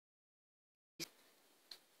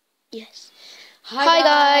Yes. Hi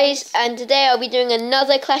guys, and today I'll be doing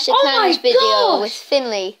another Clash of Clans video with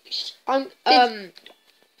Finlay.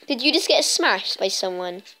 Did you just get smashed by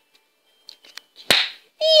someone?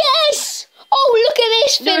 Yes! Oh, look at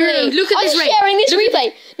this, Finlay! No, look at this. I'm sharing this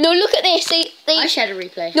replay. No, look at this. I shared a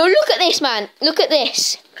replay. No, look at this, man. Look at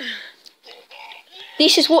this.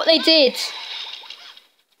 This is what they did.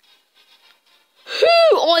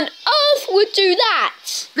 Who on earth would do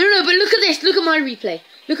that? No, but look at this. Look at my replay.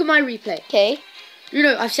 Look at my replay. Okay.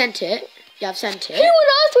 No, I've sent it. Yeah, I've sent it. Who on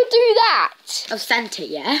earth would do that? I've sent it,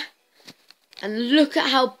 yeah? And look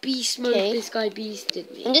at how beast mode this guy beasted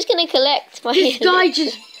me. I'm just going to collect my... This guy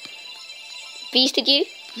just... Beasted you?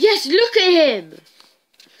 Yes, look at him.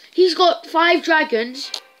 He's got 5 dragons.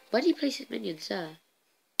 Where did he place his minions, sir?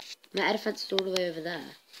 My air defense is all the way over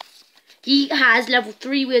there. He has level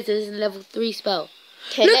 3 wizards and level 3 spell.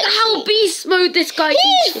 Okay, look at how beast mode this guy is.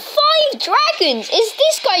 He has 5 dragons. Is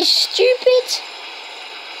this guy stupid?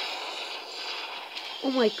 Oh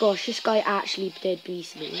my gosh, this guy actually did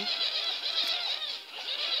beast me.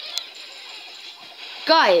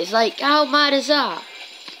 Guys, like, how mad is that?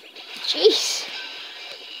 Jeez.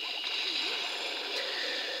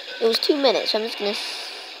 It was 2 minutes, so I'm just going to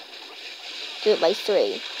do it by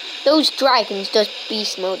 3. Those dragons just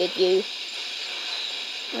beast moded you.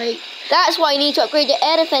 Like, that's why you need to upgrade your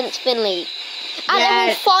air defense, Finlay. At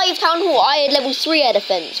level 5 town hall, I had level 3 air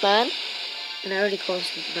defense, man. And it only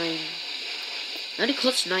cost 9. It only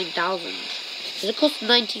cost 9,000. Does it cost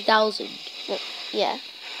 90,000? Yeah.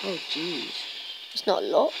 Oh jeez. It's not a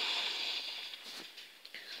lot.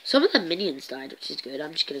 Some of the minions died, which is good.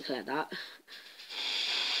 I'm just gonna collect that.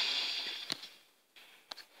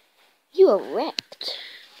 You are wrecked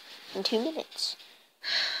in 2 minutes.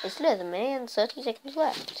 It's less than me and 30 seconds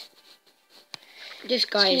left. This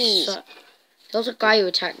guy is so... There was a guy who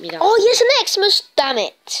attacked me that yes, an Xmas, damn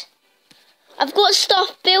it. I've got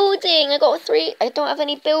stuff building. I got 3. I don't have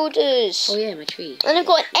any builders. Oh yeah, my tree. And I've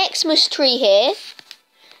got an Xmas tree here.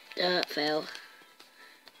 Fail.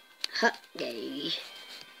 Ha, gay.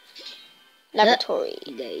 Laboratory.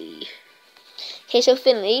 Gay. Okay, so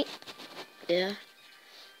Finlay. Yeah.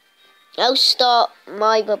 I'll start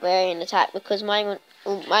my barbarian attack because mine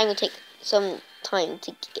will take some time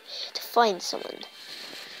to find someone.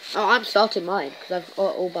 Oh, I'm starting mine because I've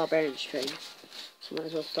got all barbarians trained. So might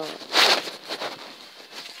as well start.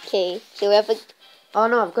 Okay, so we have a... Oh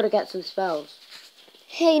no, I've got to get some spells.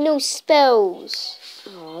 Hey, no spells.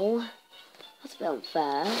 Oh, that's a bit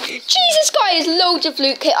unfair. Jesus, guy has loads of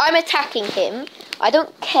loot. Okay, I'm attacking him. I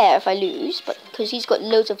don't care if I lose, but because he's got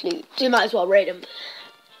loads of loot. You might as well raid him.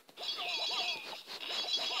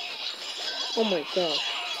 Oh my god.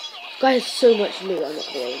 This guy has so much loot, I'm not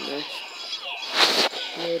gonna raid him though.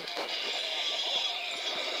 Noob.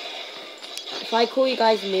 If I call you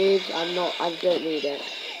guys noobs, I don't need it.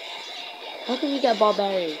 How can we get a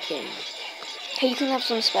barbarian king? Hey, you can have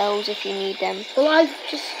some spells if you need them. Well, I've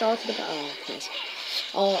just started about... Oh,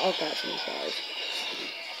 okay. I'll get some spells.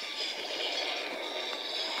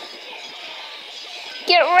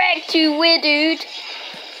 Get wrecked, you weird dude.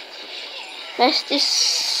 Let's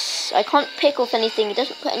just... I can't pick off anything. It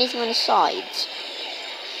doesn't put anything on the sides.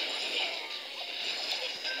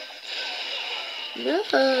 No.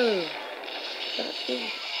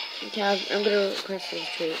 Okay, I'm gonna request those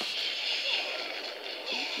troops.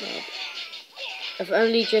 I've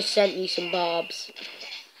only just sent you some barbs.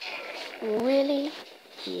 Really?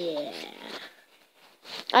 Yeah.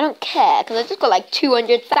 I don't care, because I just got like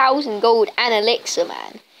 200,000 gold and elixir,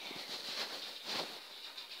 man.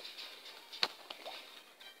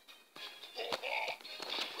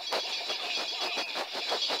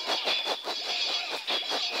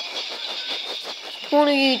 One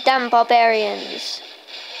of you damn barbarians.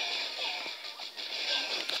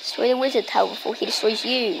 Destroy the wizard tower before he destroys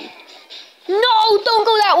you. No, don't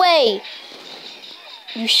go that way!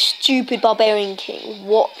 You stupid barbarian king.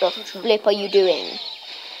 What the flip are you doing?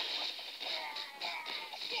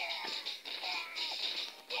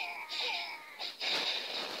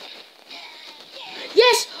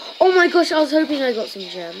 Yes! Oh my gosh, I was hoping I got some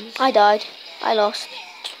gems. I died. I lost.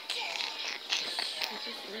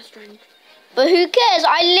 But who cares?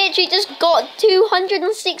 I literally just got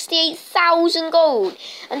 268,000 gold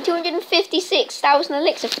and 256,000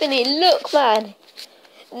 elixir. Finlay, look, man.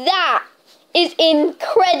 That is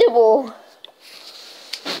incredible.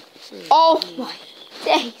 Oh my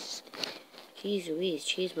days. Jeez Louise,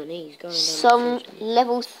 cheese my knees. Going down. Some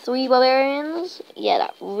level 3 barbarians. Yeah,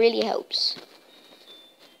 that really helps.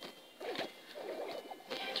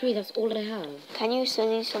 3, that's all I have. Can you send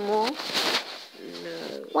me some more?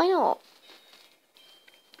 No. Why not?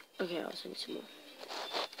 Okay, I'll send you some more.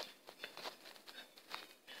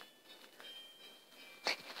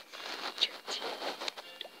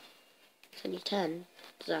 send you 10.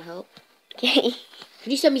 Does that help? Okay.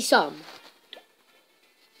 Can you send me some?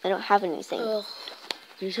 I don't have anything. Ugh.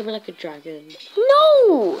 Can you send me like a dragon?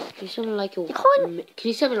 No! Can you send me like a... You can't. Can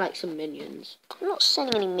you send me like some minions? I'm not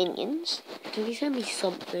sending any minions. Can you send me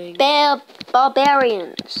something?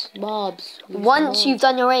 Barbarians. Mobs. Once you've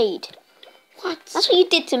done your raid. What? That's what you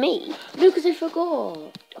did to me. No, because I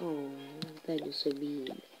forgot. Oh, Ben, you're so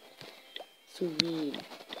mean. So mean.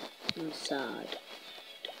 I'm sad.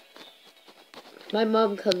 My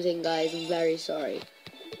mum comes in, guys. I'm very sorry.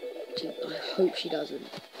 I hope she doesn't.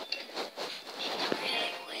 She's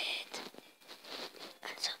really weird.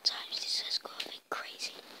 And sometimes this has got a bit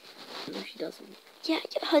crazy. No, she doesn't. Yeah,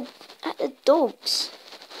 her at the dogs.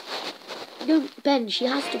 No, Ben, she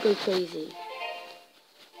has to go crazy.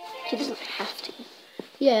 She doesn't have to.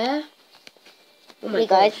 Yeah. Oh my Hey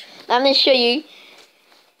guys, gosh. I'm going to show you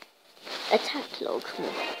attack log.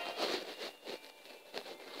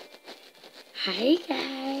 Hi,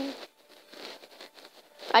 guys.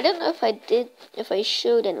 I don't know if I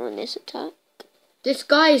showed anyone this attack. This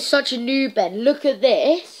guy is such a noob, Ben. Look at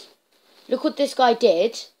this. Look what this guy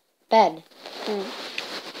did. Ben.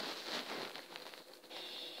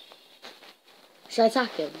 Should I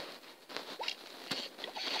attack him?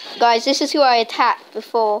 Guys, this is who I attacked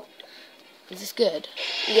before. Is this good?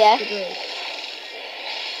 Yeah. Good raid.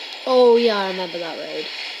 Oh, yeah, I remember that raid.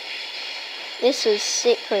 This was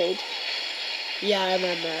sick raid. Yeah, I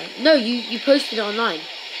remember. No, you posted it online.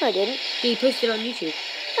 No, I didn't. Yeah, you posted it on YouTube.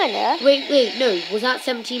 I know. Wait, no. Was that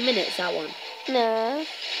 17 minutes, that one? No.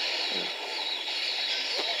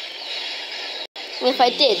 If I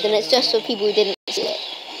did, then it's just for people who didn't see it.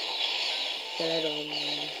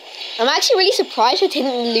 I'm actually really surprised I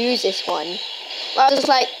didn't lose this one. I was just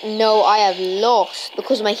like, no, I have lost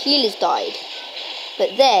because my healers died.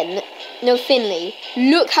 But then, no, Finlay,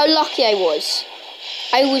 look how lucky I was.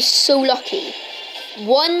 I was so lucky.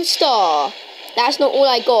 1 star. That's not all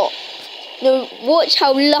I got. No, watch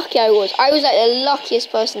how lucky I was. I was like the luckiest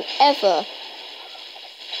person ever.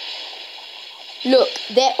 Look,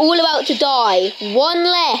 they're all about to die. 1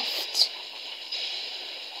 left.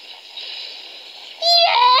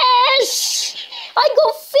 Yes! I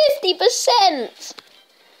got 50%.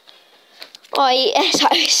 Oh yes,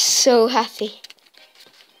 I was so happy.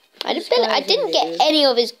 I didn't get any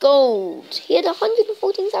of his gold. He had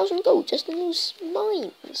 114,000 gold just in those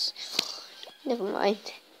mines. Never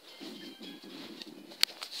mind.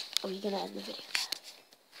 Are you gonna end the video?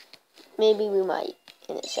 Maybe we might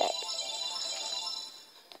in a sec.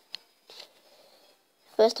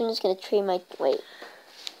 First, I'm just gonna train my wait.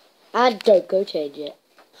 And don't go change it.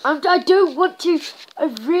 I don't want to. I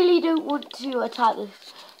really don't want to attack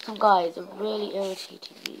some guys. Are really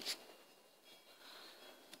irritating me.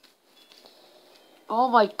 Oh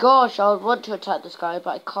my gosh, I would want to attack this guy,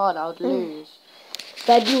 but I can't. I would lose.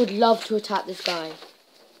 Ben, you would love to attack this guy.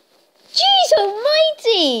 Jeez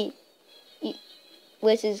almighty!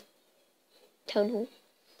 Where's his town hall?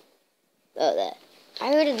 Oh, there.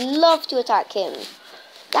 I would love to attack him.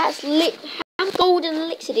 That's lit. How much gold and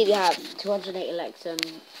elixir did you have? 208 elixir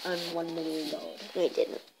and 1 million gold. No, it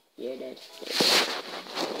didn't. Yeah, it did.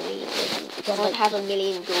 No, you didn't. You can't have 1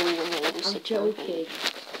 million gold when you're level 6. I'm joking.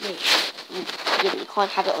 Yeah, you can't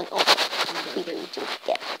have it on offer. People do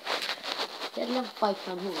get. That level 5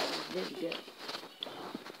 town hall is really good.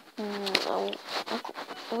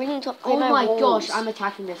 I really need to upgrade Oh my my walls. gosh, I'm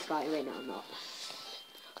attacking this guy right now. I'm not.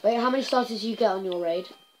 Wait, how many stars did you get on your raid?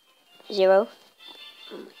 0.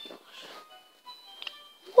 Oh my gosh.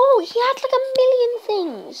 Whoa, he had like 1 million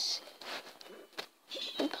things.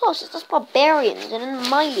 And plus, it's just barbarians, and in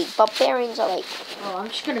my league, barbarians are like... Oh, I'm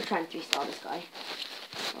just gonna try and 3-star this guy.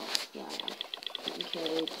 Oh, yeah, I am. Okay,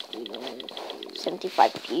 let's do this.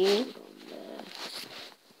 75 view.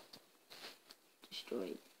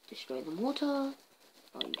 Destroy the mortar. Oh,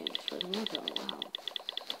 you didn't destroy the mortar. Wow.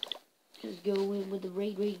 Just go in with the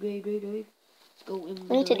raid. Go in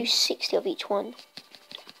with I need to the do 60 of each one.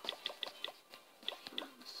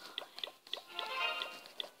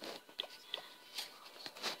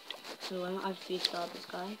 So I've 3-starred this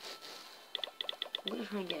guy. I'm gonna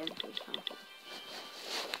try and get him for his council.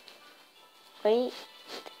 Wait.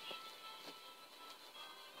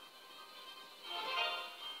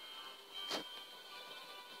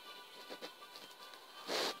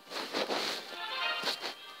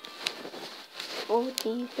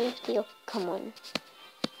 $40, $50, oh, come on.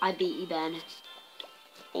 I beat you, Ben.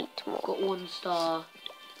 8 more. Got 1 star.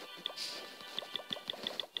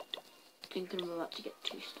 Thinking I'm about to get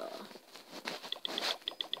 2-star.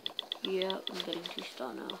 Yeah, I'm getting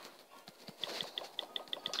 2-star now.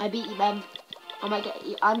 I beat you, Ben. I'm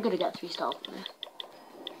gonna get 3-star from there.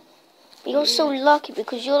 You're so lucky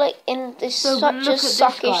because you're like in this such a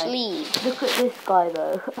suckish league. Look at this guy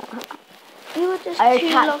though. You were just too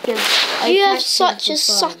lucky. You have such a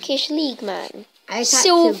suckish league, man. I attacked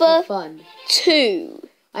Silver him for fun. 2.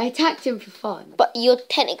 I attacked him for fun. But you're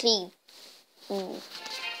technically...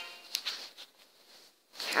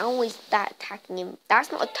 How is that attacking him?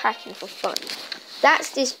 That's not attacking for fun.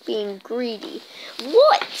 That's just being greedy.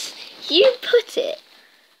 What? You put it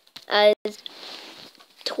as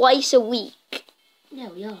twice a week. Yeah,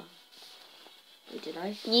 we are. Wait, did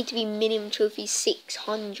I? You need to be minimum trophy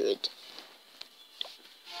 600.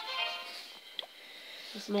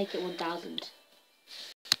 Let's make it 1,000.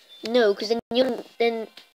 No, because then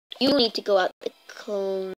you need to go out the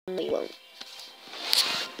clone. No, you won't.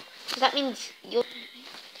 That means you're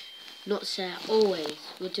not set. Always.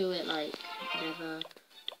 We'll do it like never.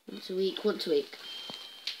 Once a week. Once a week.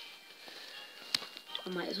 I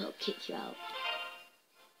might as well kick you out.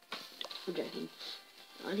 I'm joking.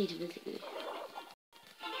 I need to visit you.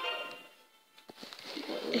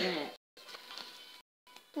 What was that?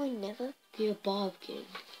 I never. You're a barb king.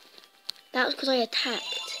 That was because I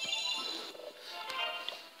attacked.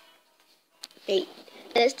 Wait,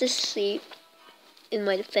 let's just sleep in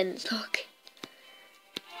my defense log.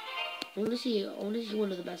 I want to see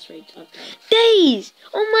one of the best raids I've done. Days!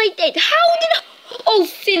 Oh my days! How did I... Oh,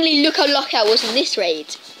 Finlay, look how lucky I was in this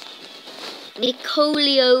raid.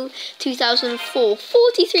 Nicolio 2004,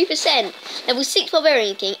 43%. Level 6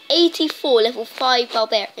 Barbarian King, 84 level 5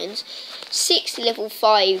 Barbarians, 60 level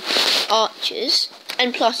 5 Archers,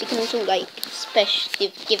 and plus you can also like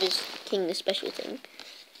give his king the special thing.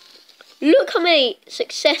 Look how many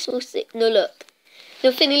successful... No, look.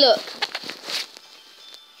 No, Finlay, look.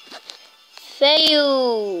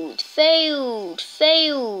 Failed.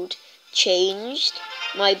 Changed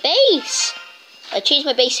my base. I changed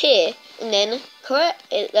my base here, and then correct.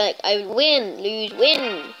 Like I win, lose,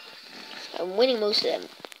 win. I'm winning most of them.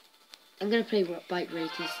 I'm gonna play Bike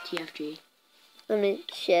Races TFG. I'm gonna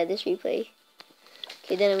share this replay.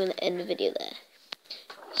 Okay, then I'm gonna end the video there.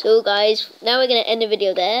 So guys, now we're gonna end the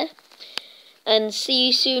video there, and see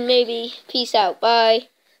you soon maybe. Peace out. Bye.